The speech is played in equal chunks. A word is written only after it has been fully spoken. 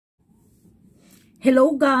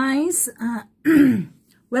Hello guys,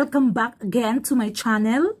 welcome back again to my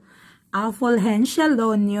channel, Fulhensya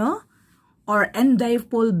Lonyo or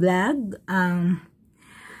Endayful Vlog.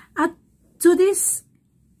 At to this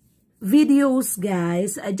videos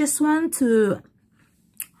guys, I just want to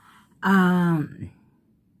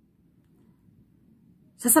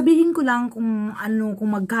sasabihin ko lang kung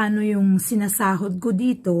magkano yung sinasahod ko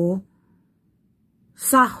dito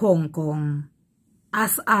sa Hong Kong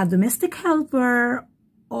as a domestic helper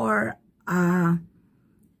or a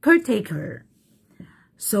caretaker.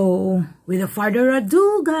 So, without further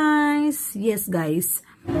ado guys, yes guys,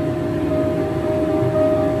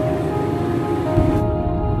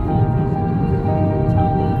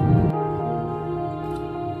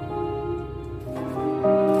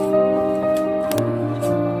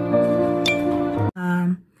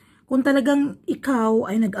 kung talagang ikaw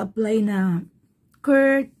ay nag-apply na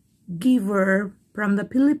caregiver from the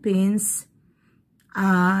Philippines,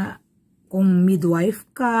 kung midwife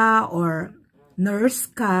ka or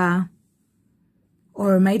nurse ka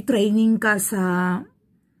or may training kang 6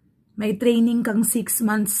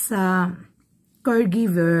 months sa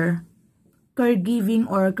caregiving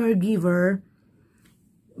or caregiver,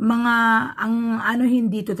 mga ang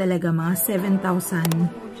hindi to talaga mga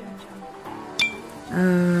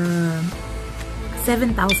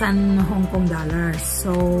 7,000 Hong Kong dollars.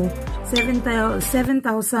 So 7,000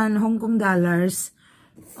 Hong Kong dollars,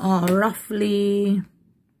 roughly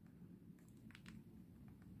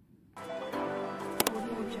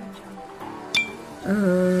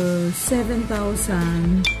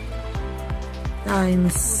 7,000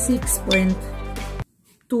 times 6.2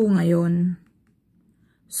 ngayon.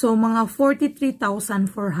 So mga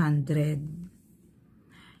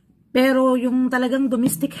 43,400. Pero yung talagang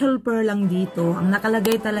domestic helper lang dito, ang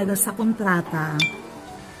nakalagay talaga sa kontrata,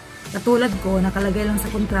 katulad ko, nakalagay lang sa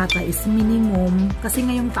kontrata is minimum, kasi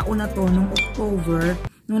ngayong taon na to, nung October,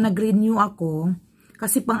 nung nag-renew ako,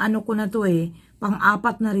 kasi pang ano ko na to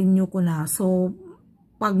pang-4 na renew ko na. So,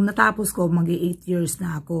 pag natapos ko, mag-8 years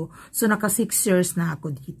na ako. So, naka 6 years na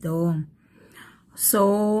ako dito.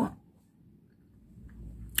 So,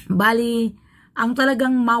 bali, ang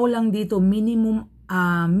talagang lang dito, minimum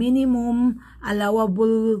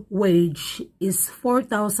allowable wage is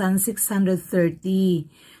 4,630.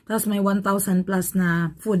 Tapos may 1,000 plus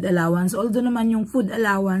na food allowance. Although naman yung food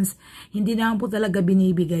allowance, hindi naman po talaga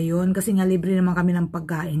binibigay yun. Kasi nga libre naman kami ng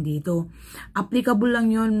pagkain dito. Applicable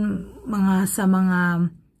lang yun sa mga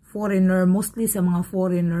foreigner, mostly sa mga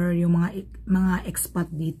foreigner, yung mga expat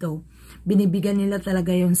dito. Binibigyan nila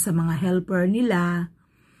talaga yun sa mga helper nila.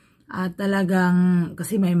 At talagang,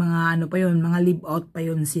 kasi may mga pa yun, mga live out pa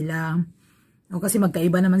yun sila. O kasi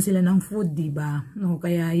magkaiba naman sila ng food, diba? O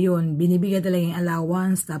kaya yun, binibigyan talaga yung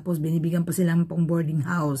allowance, tapos binibigyan pa silang pang boarding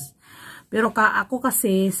house. Pero ako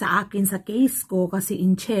kasi, sa akin, sa case ko, kasi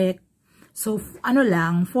in check, so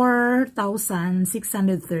lang,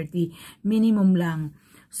 4,630, minimum lang.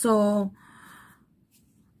 So,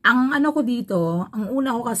 ang ko dito, ang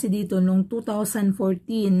una ko kasi dito, nung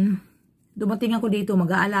 2014, dumating ako dito,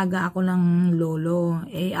 mag-aalaga ako ng lolo.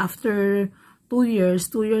 After 2 years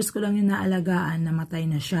ko lang yung naalagaan, namatay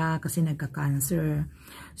na siya kasi nagka-cancer.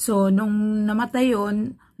 So, nung namatay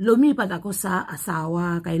yun, lumipat ako sa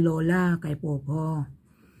asawa, kay lola, kay popo.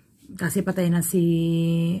 Kasi patay na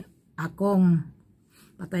si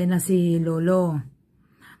patay na si lolo.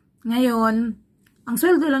 Ngayon, ang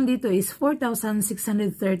sweldo lang dito is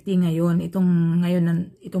 4,630 ngayon.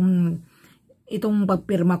 Itong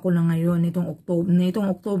pagpirma ko na ngayon, itong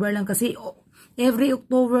October lang, kasi every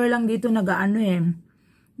October lang dito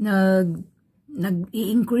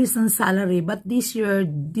nag-i-increase ng salary. But this year,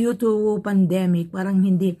 due to pandemic, parang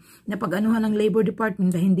hindi napag-anuhan ng Labor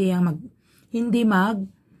Department na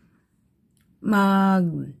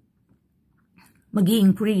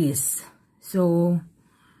mag-i-increase. So,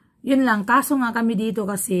 yun lang. Kaso nga kami dito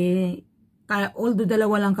kasi, although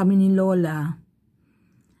dalawa lang kami ni lola,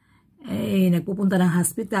 nagpupunta ng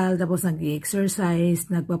hospital, tapos nag-exercise,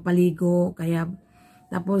 nagpapaligo,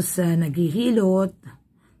 tapos naghihilot.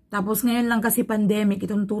 Tapos ngayon lang kasi pandemic,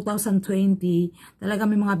 itong 2020, talaga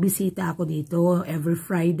may mga bisita ako dito, every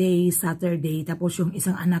Friday, Saturday, tapos yung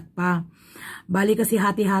isang anak pa. Bali kasi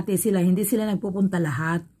hati-hati sila, hindi sila nagpupunta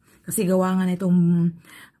lahat. Kasi gawa nga na itong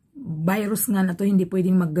virus nga na to, hindi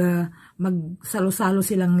pwedeng magsalo-salo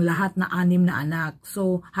silang lahat na 6 na anak.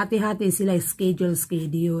 So, hati-hati sila,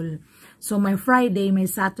 schedule. So, may Friday,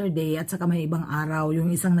 may Saturday, at saka may ibang araw,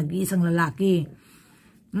 yung nag-iisang lalaki.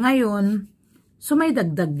 Ngayon, so may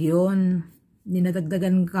dagdag yun.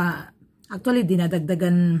 Dinadagdagan ka, actually,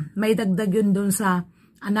 may dagdag yun dun sa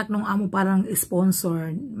anak nung amo parang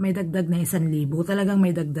sponsor, may dagdag na 1,000. Talagang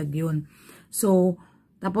may dagdag yun. So,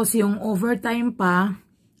 tapos yung overtime pa,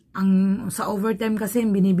 sa overtime kasi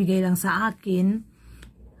binibigay lang sa akin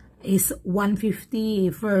is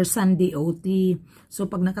 150 for Sunday OT. So,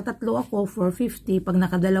 pag nakatatlo ako, 450. Pag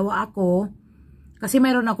nakadalawa ako, kasi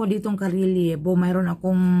mayroon ako ditong karelyebo, mayroon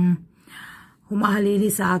akong humahalili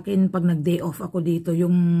sa akin pag nag-day off ako dito,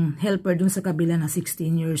 yung helper dun sa kabila na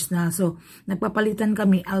 16 years na. So, nagpapalitan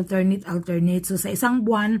kami, alternate. So, sa isang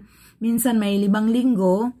buwan, minsan may 5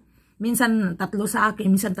 linggo, minsan 3 sa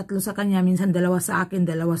akin, minsan 3 sa kanya, minsan 2 sa akin,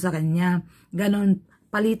 2 sa kanya. Ganon,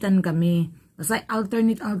 palitan kami. Kasi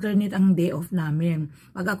alternate ang day off namin.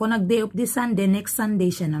 Pag ako nag-day off this Sunday, next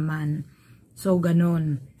Sunday siya naman. So,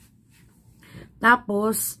 ganon.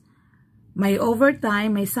 Tapos, may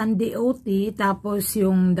overtime, may Sunday OT, tapos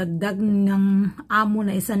yung dagdag ng amo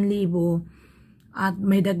na 1,000 at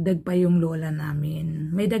may dagdag pa yung lola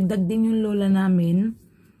namin. May dagdag din yung lola namin.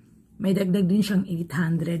 May dagdag din siyang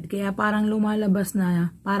 800. Kaya parang lumalabas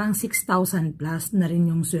na parang 6,000 plus na rin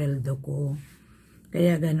yung sweldo ko.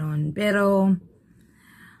 Kaya ganon. Pero,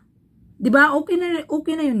 di ba,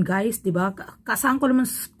 okay na yun guys, di ba? Saan ko naman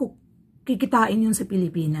kikitain yun sa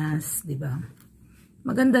Pilipinas, di ba?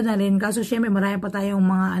 Maganda na rin. Kaso syempre marami pa tayong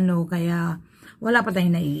mga kaya wala pa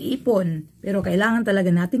tayong naiipon. Pero kailangan talaga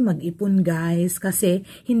nating mag-ipon guys. Kasi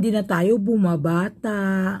hindi na tayo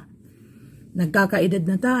bumabata. Nagkakaedad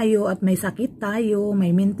na tayo at may sakit tayo, may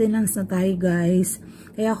maintenance na tayo guys.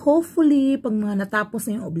 Kaya hopefully, pag mga natapos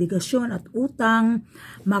na yung obligasyon at utang,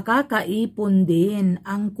 makakaipon din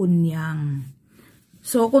ang kunyang.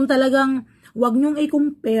 So kung talagang, wag nyong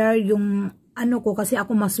i-compare yung ko, kasi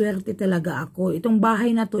ako maswerte talaga ako. Itong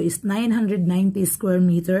bahay na to is 990 square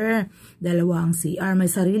meter, 2 ang CR, may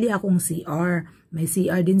sarili akong CR. May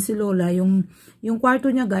CR din si Lola. Yung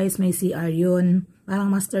kwarto niya guys, may CR yun.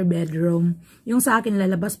 Parang master bedroom. Yung sa akin,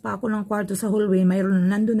 lalabas pa ako ng kwarto sa hallway,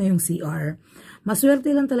 nandun na yung CR.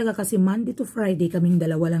 Maswerte lang talaga kasi Monday to Friday, kaming 2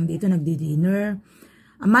 lang dito nagdi-dinner.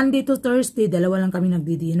 Monday to Thursday, 2 lang kami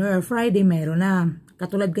nagdi-dinner. Friday, mayroon na.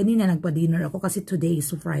 Katulad kanina, nagpa-dinner ako kasi today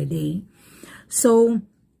is Friday. So,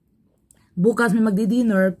 bukas may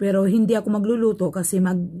magdi-dinner pero hindi ako magluluto kasi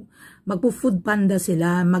magpo-food panda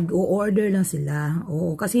sila, mag-o-order lang sila.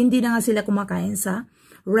 Oo, kasi hindi na nga sila kumakain sa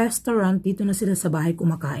restaurant, dito na sila sa bahay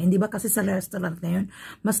kumakain. Di ba kasi sa restaurant ngayon,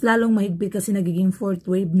 mas lalong mahigpit kasi nagiging 4th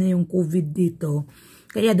wave na yung COVID dito.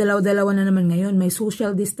 Kaya dalaw-dalawa na naman ngayon, may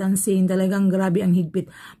social distancing, talagang grabe ang higpit.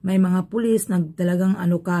 May mga pulis, talagang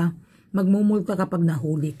magmumulta kapag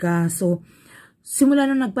nahuli ka. So, simula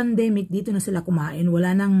nung nag-pandemic, dito na sila kumain.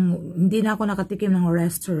 Hindi na ako nakatikim ng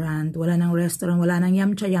restaurant. Wala nang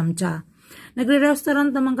yamcha-yamcha.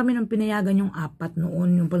 Nagre-restaurant naman kami nung pinayagan yung 4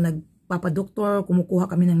 noon. Yung pag nagpapadoktor, kumukuha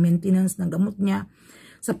kami ng maintenance ng gamot niya.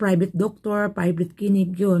 Sa private doctor, private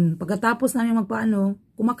clinic, yun. Pagkatapos namin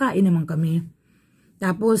kumakain naman kami.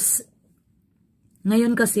 Tapos,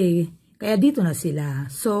 ngayon kasi, kaya dito na sila.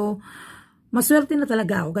 So, maswerte na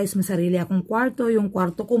talaga ako guys. May sarili akong kwarto. Yung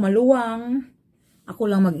kwarto ko maluwang. Ako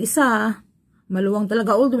lang mag-isa. Maluwang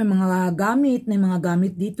talaga. Although may mga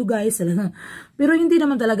gamit dito guys. Pero hindi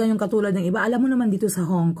naman talaga yung katulad ng iba. Alam mo naman dito sa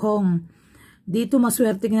Hong Kong. Dito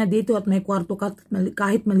maswerte ka na dito at may kwarto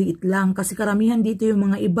kahit maliit lang. Kasi karamihan dito yung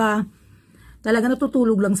mga iba. Talaga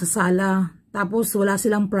natutulog lang sa sala. Tapos wala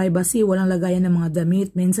silang privacy. Walang lagayan ng mga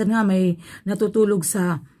damit. Minsan nga may natutulog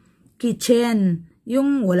sa kitchen.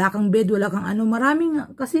 Yung wala kang bed, wala kang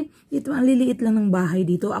maraming, kasi dito ang liliit lang ng bahay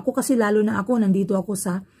dito. Ako kasi lalo na nandito ako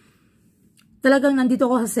sa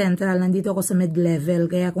central, nandito ako sa mid-level.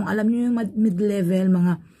 Kaya kung alam niyo yung mid-level,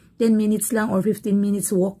 mga 10 minutes lang or 15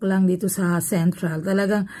 minutes walk lang dito sa central.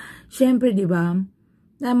 Talagang, syempre diba,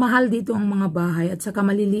 mahal dito ang mga bahay at saka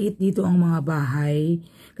maliliit dito ang mga bahay.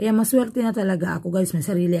 Kaya maswerte na talaga ako guys, may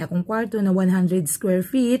sarili akong kwarto na 100 square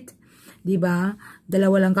feet. Diba? 2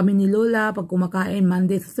 lang kami ni Lola pag kumakain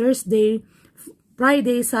Monday to Thursday,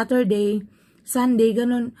 Friday, Saturday, Sunday,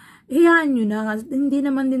 ganun. Hiyaan nyo na, hindi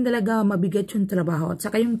naman din talaga mabigat yung trabaho. At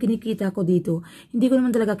saka yung kinikita ko dito, hindi ko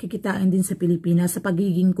naman talaga kikitain din sa Pilipinas sa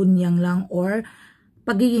pagiging kunyang lang or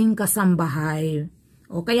pagiging kasambahay.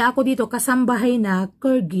 O kaya ako dito, kasambahay na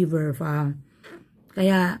caregiver pa.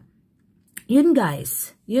 Kaya, yun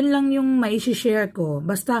guys, yun lang yung maishishare ko.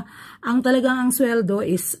 Basta, ang sweldo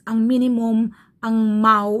is, ang minimum, ang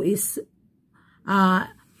MAU is,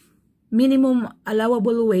 minimum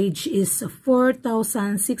allowable wage is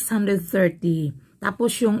 4,630.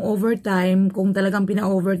 Tapos yung overtime, kung talagang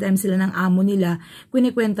pina-overtime sila ng amo nila,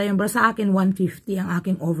 kwenta yung sa akin 150 ang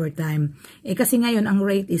aking overtime. Kasi ngayon, ang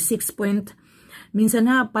rate is 6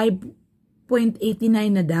 minsan na 5.5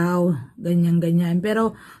 5.89 na daw. Ganyan.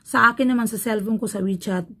 Pero sa akin naman, sa cellphone ko sa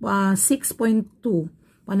WeChat,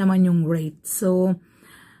 6.2 pa naman yung rate. So,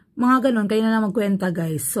 mga ganon, kayo na magkwenta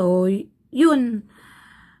guys. So, yun.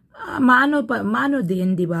 Maano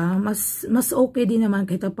din, di ba? Mas okay din naman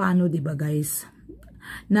kahit paano, di ba guys?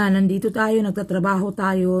 Na nandito tayo, nagtatrabaho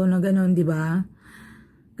tayo, na ganon, di ba?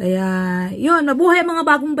 Kaya, yun, mabuhay mga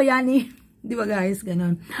bagong bayani. Di ba guys?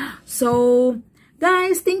 Ganon. So,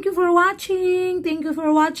 guys, thank you for watching. Thank you for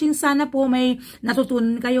watching. Sana po may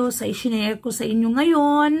natutunan kayo sa i-share ko sa inyo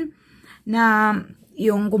ngayon na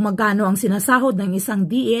yung kung magkano ang sinasahod ng isang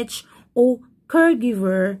DH o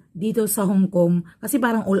caregiver dito sa Hong Kong. Kasi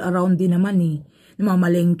parang all around din naman eh.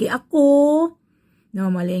 Namamalengke ako.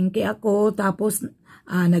 Tapos,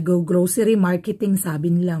 nag-grocery marketing, sabi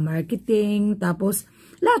nila, marketing. Tapos,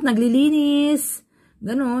 lahat naglilinis.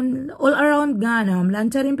 Ganon. All around nga na.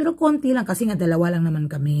 Lansya rin, pero konti lang kasi nga dalawa lang naman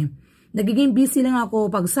kami. Nagiging busy lang ako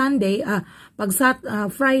pag Sunday,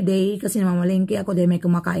 Friday, kasi namamalengke ako dahil may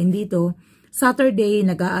kumakain dito. Saturday,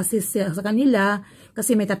 nag-a-assist sa kanila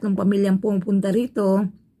kasi may 3 pamilyang pumupunta rito.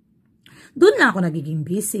 Doon na ako nagiging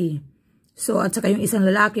busy. So, at saka yung isang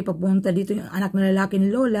lalaki, papunta dito yung anak na lalaki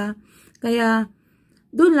ni Lola. Kaya,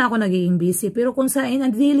 doon na ako nagiging busy. Pero kung sa in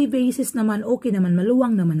a daily basis naman, okay naman,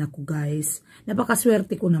 maluwang naman ako guys.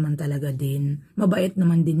 Napakaswerte ko naman talaga din. Mabait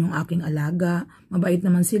naman din yung aking alaga. Mabait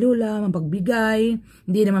naman si Lola, mapagbigay.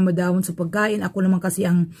 Hindi naman madawon sa pagkain. Ako naman kasi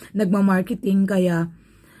ang nagmamarketing, kaya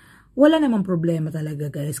wala namang problema talaga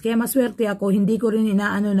guys. Kaya maswerte ako. Hindi ko rin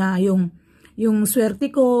inaano na yung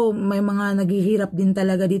swerte ko. May mga naghihirap din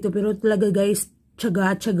talaga dito. Pero talaga guys,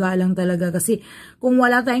 tiyaga lang talaga. Kasi kung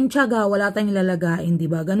wala tayong tiyaga, wala tayong lalagain,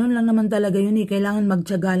 diba? Ganun lang naman talaga yun eh. Kailangan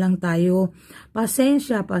magtiyaga lang tayo.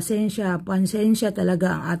 Pasensya talaga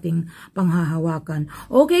ang ating panghahawakan.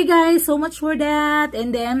 Okay guys, so much for that.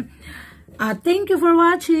 And then, thank you for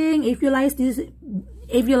watching. If you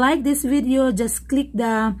like this video, just click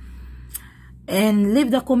and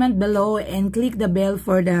leave the comment below and click the bell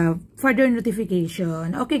for the further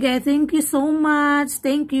notification. Okay guys, thank you so much.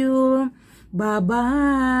 Thank you. Bye-bye.